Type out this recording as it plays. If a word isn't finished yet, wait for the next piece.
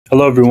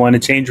Hello everyone,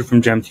 it's Andrew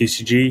from Gem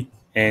TCG,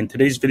 and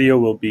today's video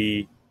will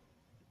be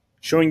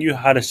showing you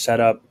how to set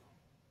up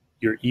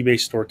your eBay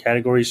store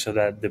categories so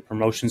that the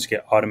promotions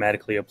get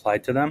automatically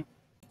applied to them.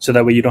 So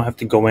that way you don't have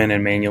to go in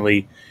and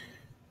manually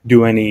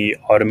do any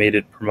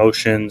automated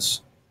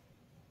promotions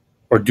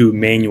or do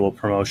manual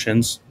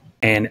promotions.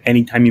 And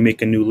anytime you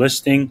make a new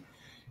listing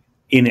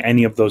in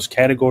any of those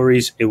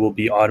categories, it will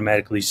be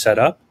automatically set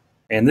up.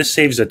 And this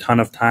saves a ton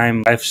of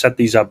time. I've set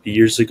these up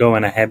years ago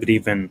and I haven't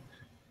even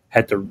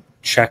had to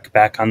check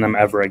back on them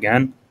ever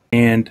again.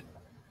 And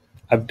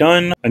I've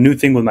done a new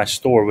thing with my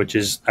store, which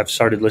is I've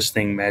started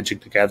listing Magic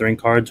the Gathering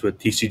cards with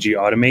TCG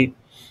Automate,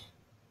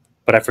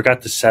 but I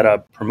forgot to set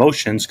up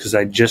promotions because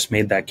I just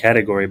made that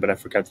category, but I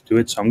forgot to do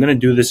it. So I'm going to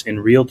do this in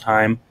real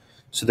time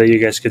so that you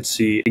guys could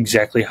see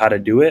exactly how to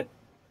do it.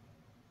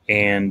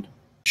 And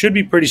it should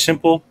be pretty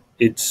simple.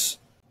 It's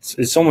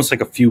almost like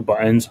a few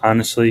buttons,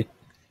 honestly.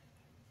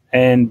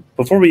 And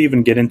before we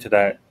even get into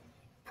that,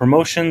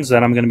 promotions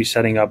that I'm going to be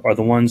setting up are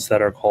the ones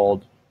that are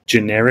called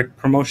generic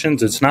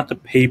promotions. It's not the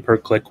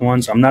pay-per-click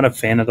ones. I'm not a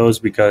fan of those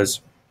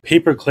because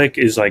pay-per-click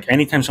is like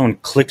anytime someone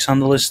clicks on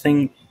the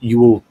listing,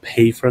 you will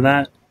pay for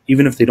that.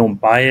 Even if they don't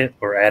buy it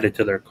or add it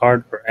to their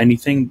cart or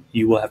anything,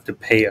 you will have to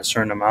pay a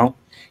certain amount.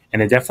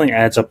 And it definitely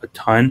adds up a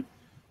ton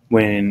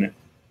when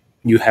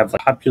you have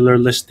like popular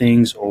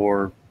listings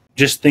or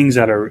just things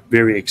that are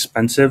very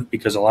expensive,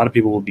 because a lot of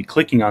people will be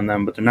clicking on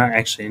them, but they're not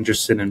actually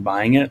interested in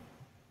buying it.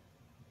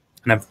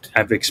 And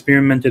I've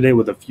experimented it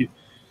with a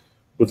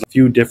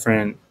few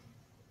different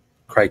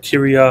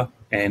criteria,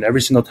 and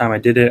every single time I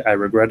did it, I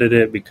regretted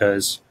it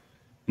because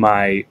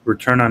my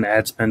return on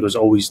ad spend was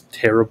always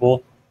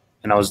terrible,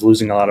 and I was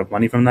losing a lot of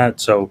money from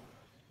that. So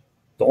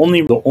the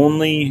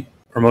only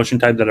promotion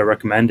type that I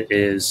recommend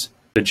is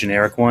the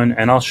generic one,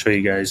 and I'll show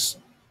you guys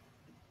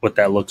what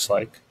that looks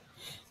like.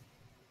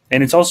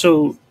 And it's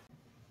also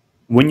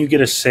when you get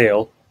a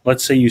sale.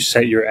 Let's say you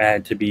set your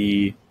ad to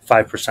be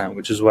 5%,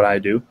 which is what I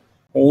do.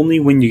 Only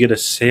when you get a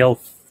sale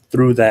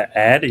through that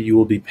ad, you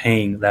will be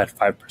paying that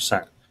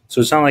 5%. So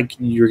it's not like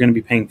you're going to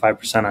be paying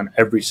 5% on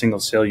every single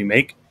sale you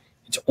make.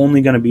 It's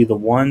only going to be the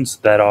ones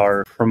that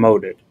are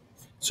promoted.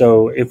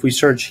 So if we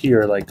search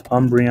here, like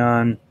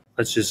Umbreon,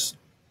 let's just,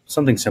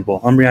 something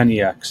simple, Umbreon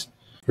EX.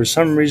 For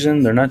some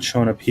reason, they're not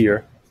showing up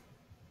here,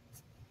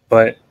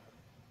 but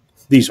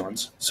these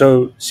ones.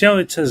 So see how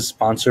it says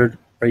sponsored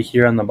right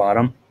here on the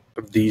bottom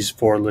of these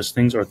 4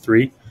 listings or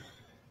 3?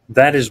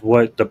 That is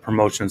what the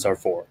promotions are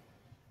for.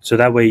 So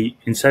that way,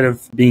 instead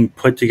of being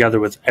put together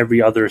with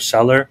every other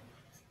seller,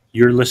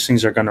 your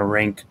listings are going to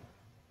rank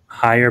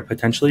higher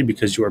potentially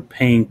because you are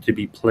paying to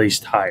be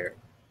placed higher.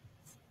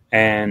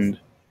 And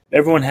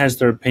everyone has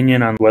their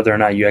opinion on whether or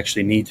not you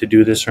actually need to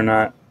do this or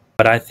not.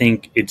 But I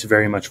think it's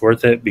very much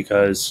worth it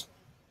because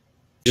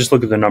just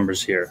look at the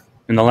numbers here.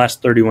 In the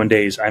last 31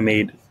 days, I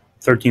made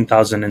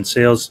 $13,000 in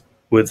sales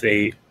with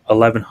a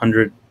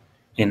 $1,100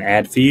 in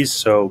ad fees.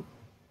 So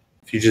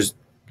if you just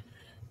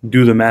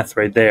do the math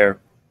right there,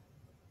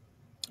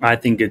 I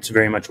think it's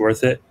very much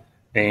worth it,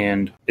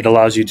 and it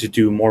allows you to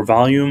do more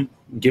volume,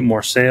 get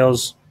more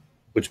sales,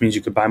 which means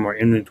you could buy more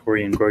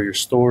inventory and grow your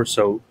store.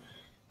 So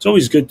it's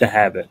always good to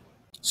have it.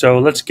 So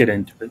let's get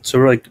into it. So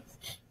like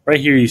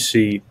right here you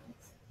see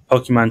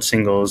Pokemon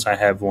singles. I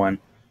have one.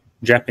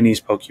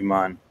 Japanese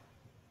Pokemon,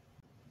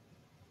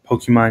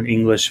 Pokemon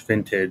English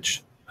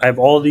Vintage. I have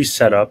all these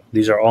set up.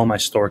 These are all my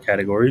store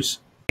categories,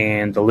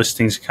 and the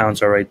listings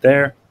accounts are right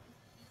there.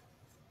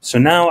 So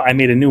now I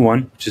made a new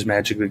one, which is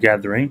Magic the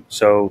Gathering.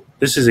 So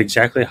this is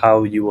exactly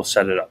how you will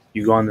set it up.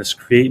 You go on this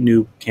Create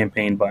New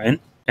Campaign button,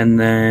 and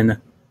then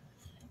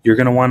you're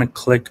going to want to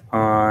click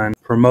on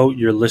Promote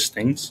Your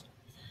Listings.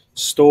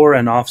 Store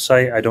and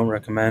Offsite, I don't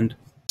recommend.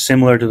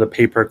 Similar to the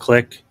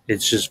pay-per-click,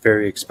 it's just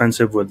very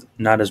expensive with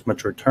not as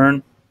much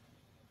return.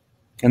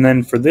 And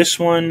then for this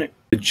one,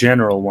 the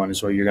general one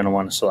is what you're going to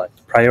want to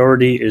select.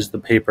 Priority is the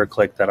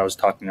pay-per-click that I was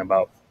talking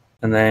about.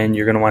 And then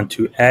you're going to want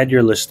to add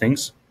your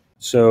listings.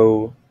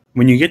 So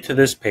when you get to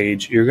this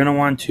page, you're going to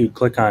want to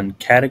click on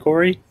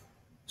Category,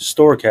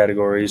 Store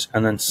Categories,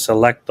 and then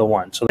select the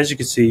one. So as you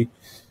can see,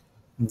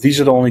 these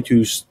are the only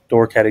 2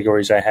 store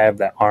categories I have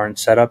that aren't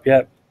set up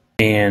yet.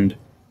 And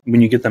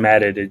when you get them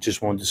added, it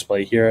just won't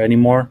display here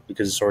anymore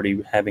because it's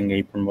already having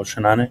a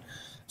promotion on it.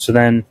 So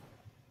then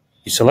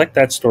you select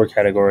that store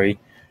category.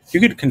 You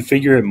could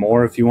configure it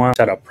more if you want,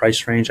 set up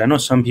price range. I know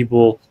some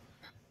people,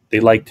 they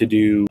like to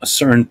do a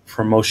certain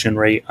promotion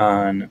rate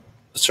on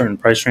a certain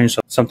price range.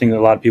 So something a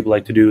lot of people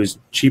like to do is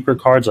cheaper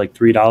cards like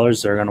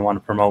 $3. They're going to want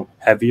to promote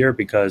heavier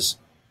because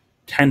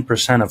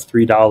 10% of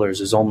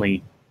 $3 is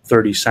only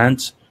 30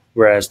 cents,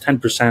 whereas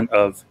 10%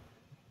 of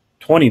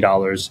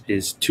 $20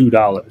 is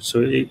 $2.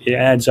 So it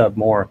adds up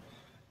more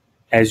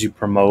as you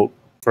promote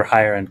for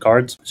higher end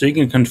cards. So you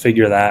can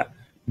configure that.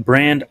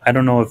 Brand, I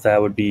don't know if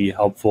that would be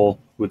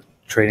helpful with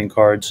trading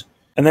cards.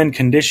 And then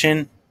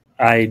condition,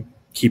 I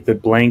keep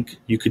it blank.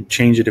 You could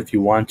change it if you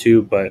want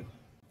to, but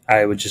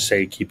I would just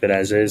say keep it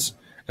as is.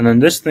 And then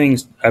this thing,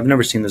 I've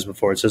never seen this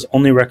before. It says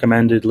only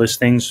recommended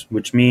listings,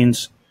 which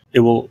means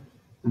it will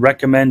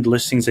recommend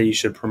listings that you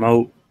should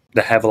promote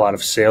that have a lot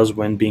of sales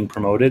when being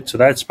promoted. So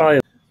that's probably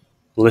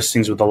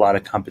listings with a lot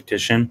of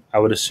competition, I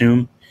would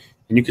assume.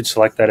 And you could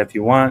select that if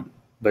you want.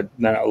 But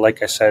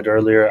like I said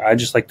earlier, I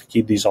just like to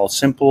keep these all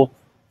simple,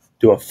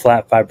 do a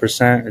flat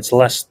 5%. It's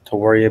less to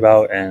worry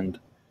about and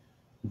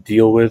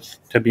deal with,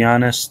 to be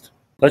honest.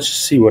 Let's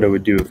just see what it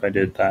would do if I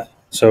did that.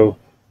 So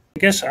I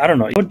guess, I don't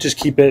know, you would just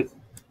keep it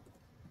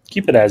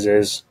as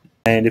is.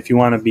 And if you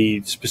want to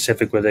be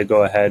specific with it,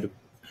 go ahead.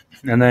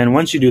 And then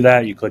once you do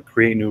that, you click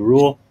create new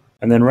rule.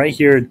 And then right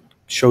here, it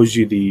shows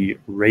you the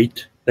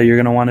rate that you're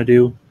going to want to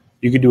do.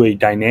 You could do a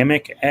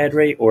dynamic ad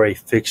rate or a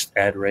fixed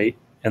ad rate.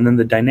 And then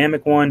the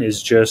dynamic one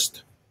is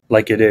just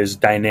like it is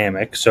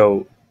dynamic.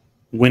 So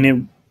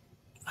when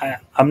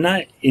I'm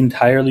not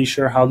entirely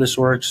sure how this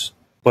works,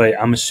 but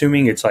I'm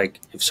assuming it's like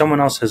if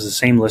someone else has the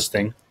same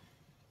listing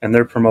and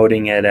they're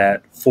promoting it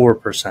at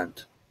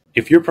 4%,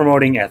 if you're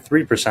promoting at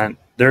 3%,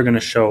 they're going to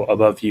show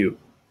above you.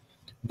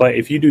 But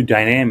if you do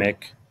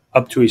dynamic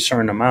up to a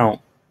certain amount,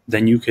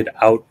 then you could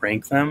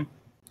outrank them.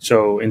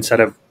 So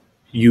instead of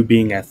you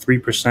being at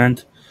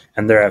 3%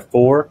 and they're at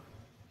 4,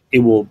 it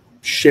will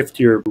shift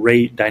your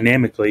rate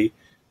dynamically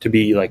to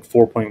be like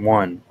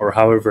 4.1 or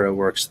however it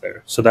works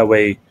there. So that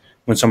way,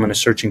 when someone is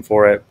searching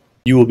for it,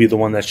 you will be the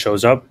one that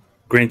shows up.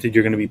 Granted,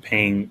 you're going to be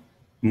paying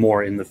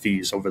more in the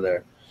fees over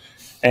there.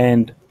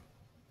 And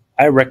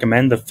I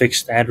recommend the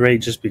fixed ad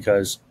rate just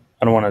because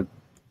I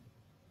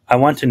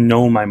want to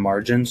know my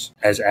margins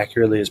as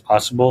accurately as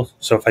possible.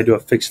 So if I do a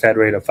fixed ad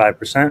rate of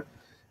 5%,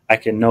 I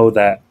can know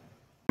that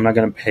I'm not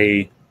going to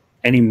pay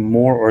any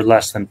more or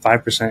less than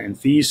 5% in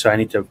fees. So I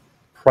need to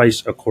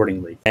price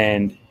accordingly.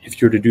 And if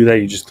you were to do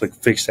that, you just click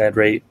fixed ad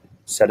rate,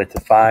 set it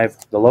to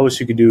 5. The lowest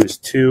you could do is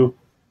 2.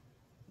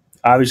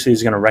 Obviously,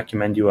 it's going to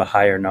recommend you a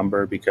higher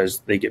number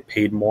because they get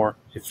paid more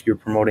if you're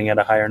promoting at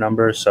a higher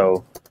number.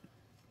 So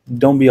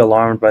don't be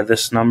alarmed by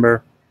this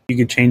number. You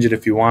can change it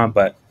if you want,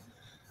 but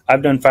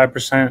I've done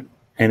 5%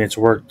 and it's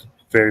worked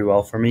very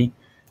well for me.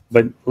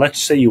 But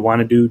let's say you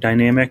want to do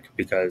dynamic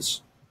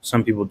because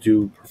some people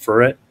do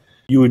prefer it.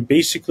 You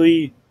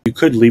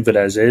could leave it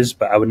as is,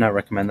 but I would not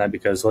recommend that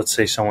because let's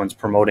say someone's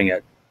promoting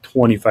at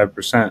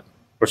 25%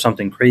 or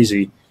something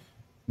crazy,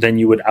 then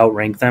you would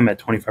outrank them at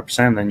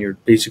 25%. Then you're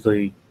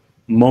basically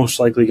most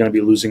likely going to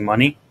be losing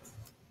money.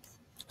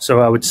 So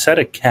I would set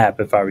a cap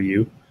if I were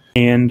you.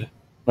 And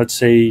let's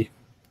say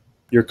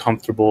you're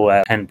comfortable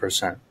at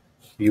 10%.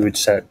 You would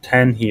set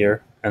 10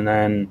 here, and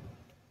then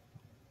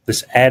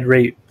this ad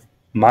rate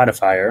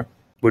modifier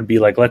would be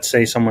like, let's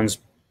say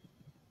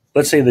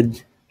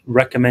the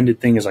recommended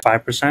thing is like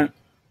 5%.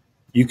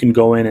 You can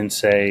go in and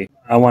say,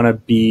 I want to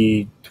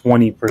be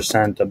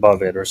 20%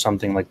 above it or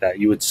something like that.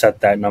 You would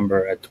set that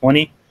number at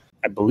 20.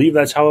 I believe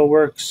that's how it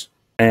works.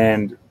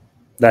 And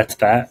that's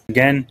that.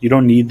 Again, you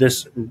don't need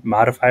this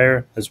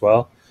modifier as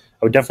well.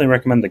 I would definitely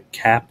recommend the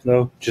cap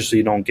though, just so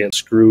you don't get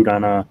screwed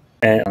on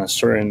a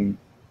certain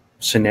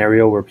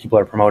scenario where people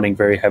are promoting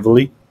very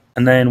heavily.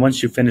 And then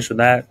once you finish with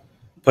that,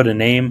 put a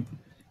name.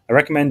 I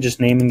recommend just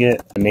naming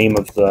it the name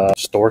of the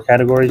store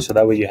category, so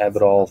that way you have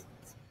it all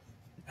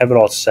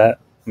set.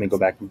 Let me go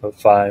back and put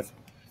 5.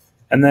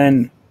 And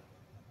then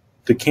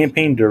the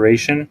campaign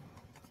duration,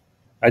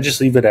 I just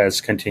leave it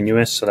as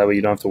continuous, so that way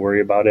you don't have to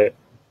worry about it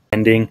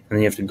ending, and then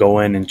you have to go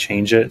in and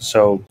change it.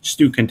 So just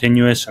do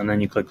continuous, and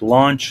then you click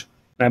launch.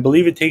 And I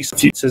believe it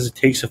says it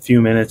takes a few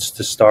minutes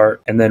to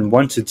start. And then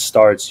once it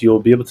starts,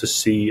 you'll be able to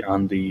see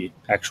on the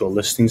actual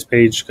listings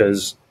page,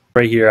 because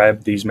right here I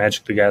have these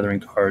Magic the Gathering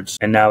cards,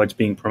 and now it's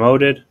being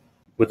promoted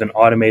with an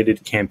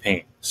automated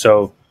campaign.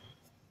 So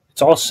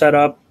it's all set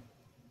up.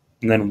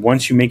 And then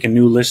once you make a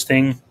new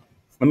listing,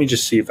 let me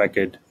just see if I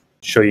could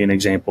show you an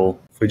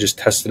example. If we just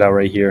test it out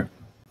right here.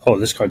 Oh,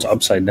 this card's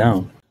upside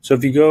down. So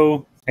if you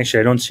go,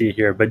 actually I don't see it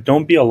here, but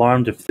don't be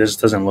alarmed if this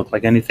doesn't look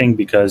like anything,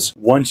 because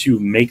once you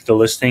make the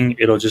listing,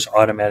 it'll just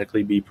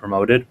automatically be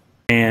promoted.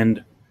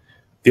 And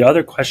the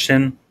other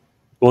question,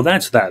 well,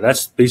 that's that.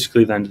 That's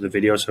basically the end of the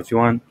video. So if you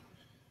want,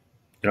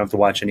 you don't have to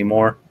watch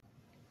anymore.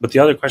 But the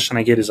other question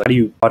I get is, how do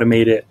you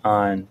automate it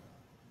on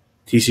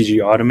TCG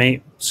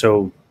Automate?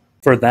 So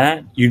for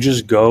that, you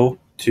just go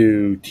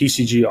to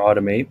TCG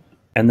Automate,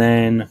 and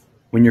then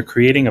when you're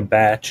creating a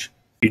batch,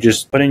 you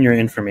just put in your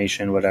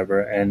information,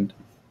 whatever, and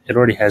it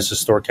already has the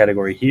store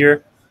category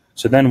here.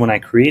 So then when I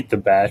create the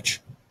batch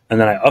and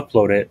then I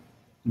upload it,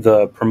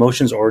 the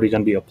promotion's already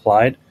going to be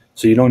applied.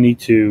 So you don't need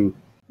to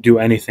do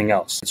anything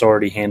else. It's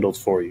already handled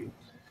for you.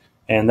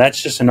 And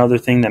that's just another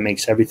thing that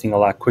makes everything a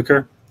lot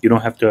quicker. You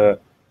don't have to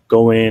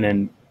go in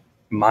and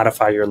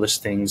modify your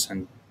listings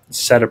and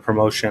set a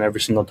promotion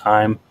every single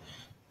time,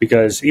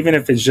 because even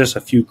if it's just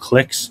a few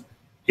clicks,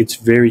 it's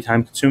very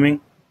time consuming.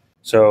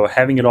 So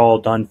having it all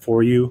done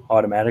for you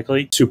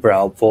automatically, super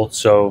helpful.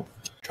 So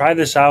try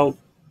this out,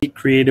 be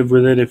creative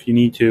with it if you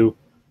need to,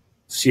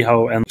 see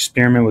how, and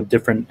experiment with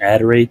different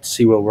ad rates,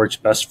 see what works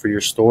best for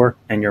your store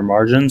and your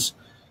margins.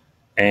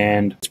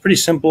 And it's pretty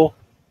simple.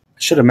 I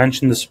should have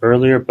mentioned this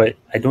earlier, but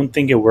I don't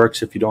think it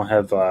works if you don't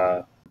have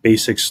a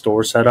basic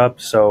store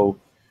setup. So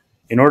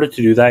in order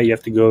to do that, you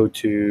have to go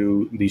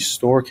to the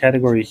store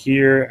category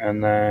here,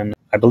 and then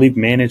I believe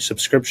managed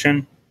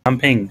subscription. I'm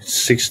paying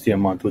 $60 a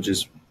month, which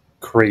is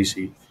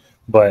crazy,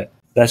 but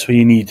that's what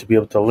you need to be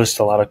able to list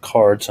a lot of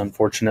cards,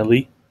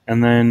 unfortunately.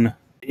 And then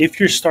if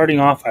you're starting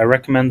off, I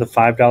recommend the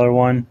 $5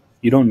 one.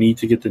 You don't need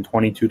to get the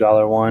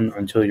 $22 one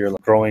until you're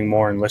growing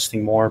more and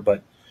listing more,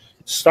 but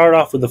start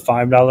off with the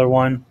 $5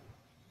 one.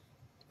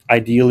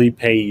 Ideally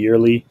pay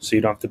yearly, so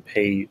you don't have to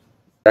pay,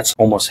 that's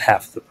almost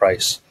half the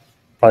price,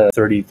 probably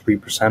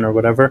 33% or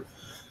whatever.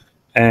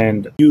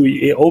 And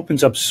it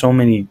opens up so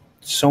many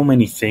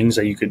things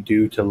that you could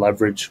do to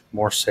leverage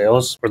more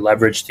sales, or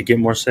leverage to get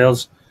more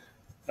sales,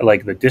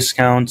 like the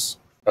discounts,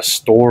 a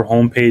store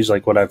homepage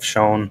like what I've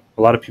shown.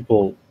 A lot of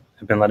people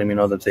have been letting me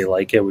know that they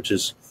like it, which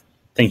is,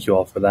 thank you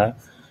all for that.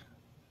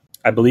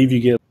 I believe you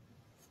get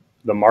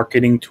the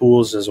marketing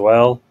tools as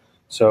well.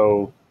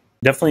 So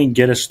definitely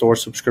get a store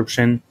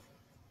subscription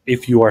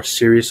if you are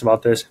serious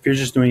about this. If you're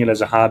just doing it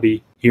as a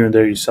hobby, here and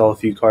there you sell a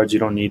few cards, you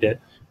don't need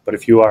it. But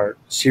if you are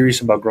serious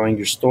about growing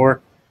your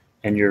store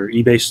and your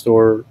eBay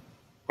store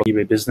or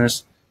eBay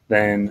business,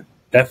 then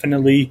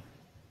definitely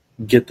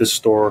get the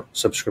store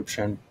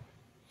subscription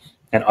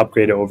and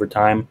upgrade it over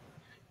time.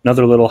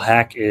 Another little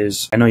hack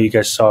is, I know you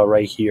guys saw it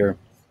right here.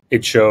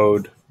 It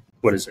showed,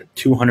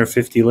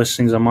 250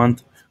 listings a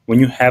month. When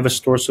you have a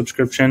store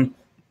subscription,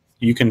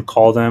 you can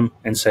call them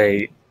and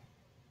say,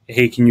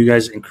 hey, can you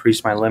guys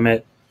increase my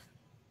limit?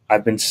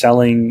 I've been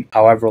selling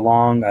however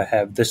long, I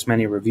have this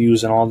many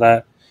reviews and all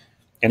that.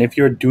 And if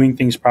you're doing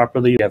things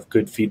properly, you have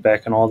good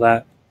feedback and all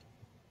that,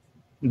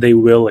 they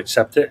will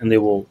accept it and they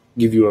will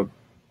give you an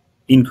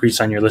increase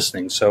on your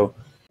listings. So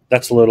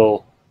that's a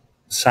little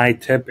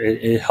side tip.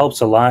 It helps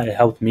a lot. It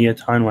helped me a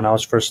ton when I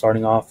was first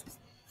starting off.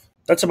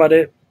 That's about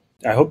it.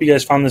 I hope you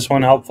guys found this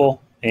one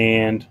helpful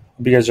and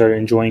hope you guys are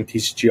enjoying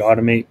TCG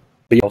Automate.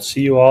 But I'll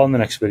see you all in the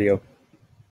next video.